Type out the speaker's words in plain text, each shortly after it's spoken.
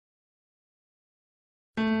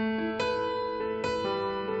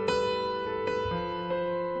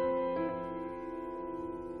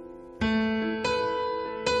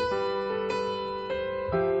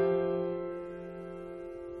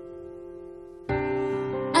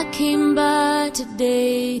came by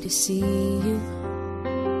today to see you.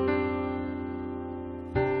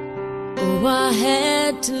 Oh, I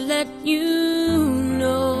had to let you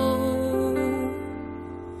know.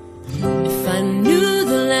 If I knew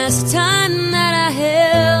the last time that I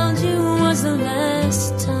held you was the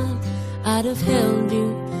last time, I'd have held you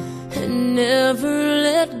and never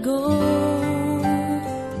let go.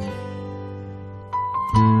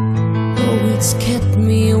 Oh, it's kept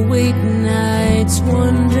me awake nights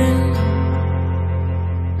wondering.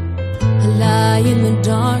 I lie in the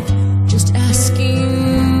dark just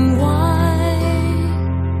asking why.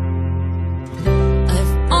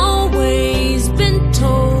 I've always been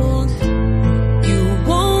told you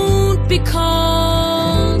won't be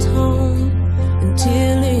called home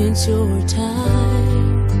until it's your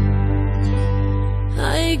time.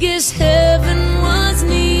 I guess heaven was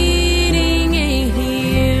needing a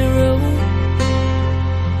hero,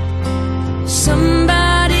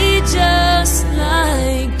 somebody just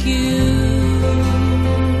like you,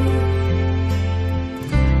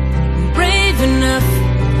 brave enough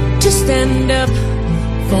to stand up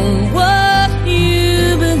for what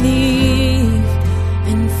you believe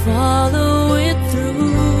and follow it through.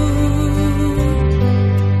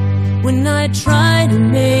 When I try to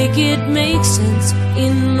make it make sense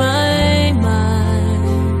in my mind,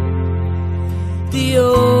 the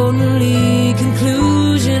only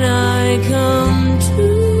conclusion I come to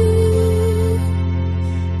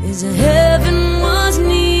is that heaven was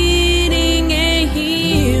needing a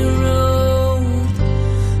hero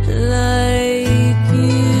like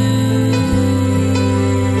you.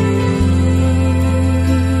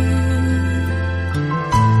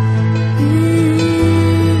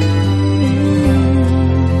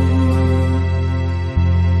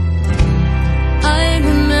 I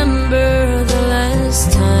remember the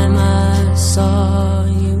last time I saw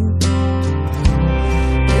you.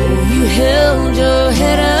 Oh, you held your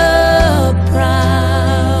head up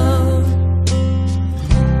proud.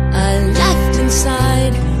 I laughed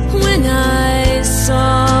inside when I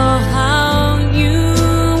saw how you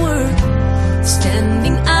were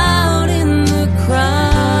standing out in the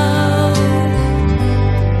crowd.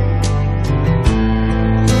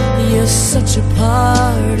 You're such a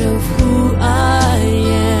part of who I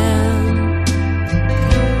am.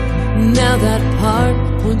 Now that part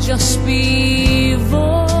will just be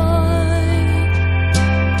void.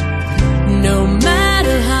 No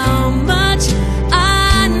matter how much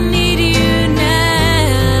I need you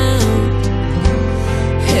now,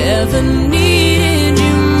 heaven needed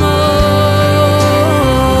you more.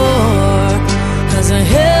 'Cause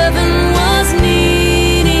heaven was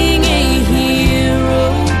needing a hero,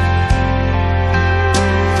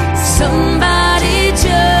 somebody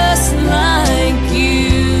just like you,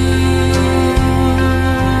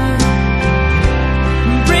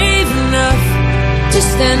 brave enough to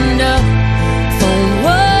stand up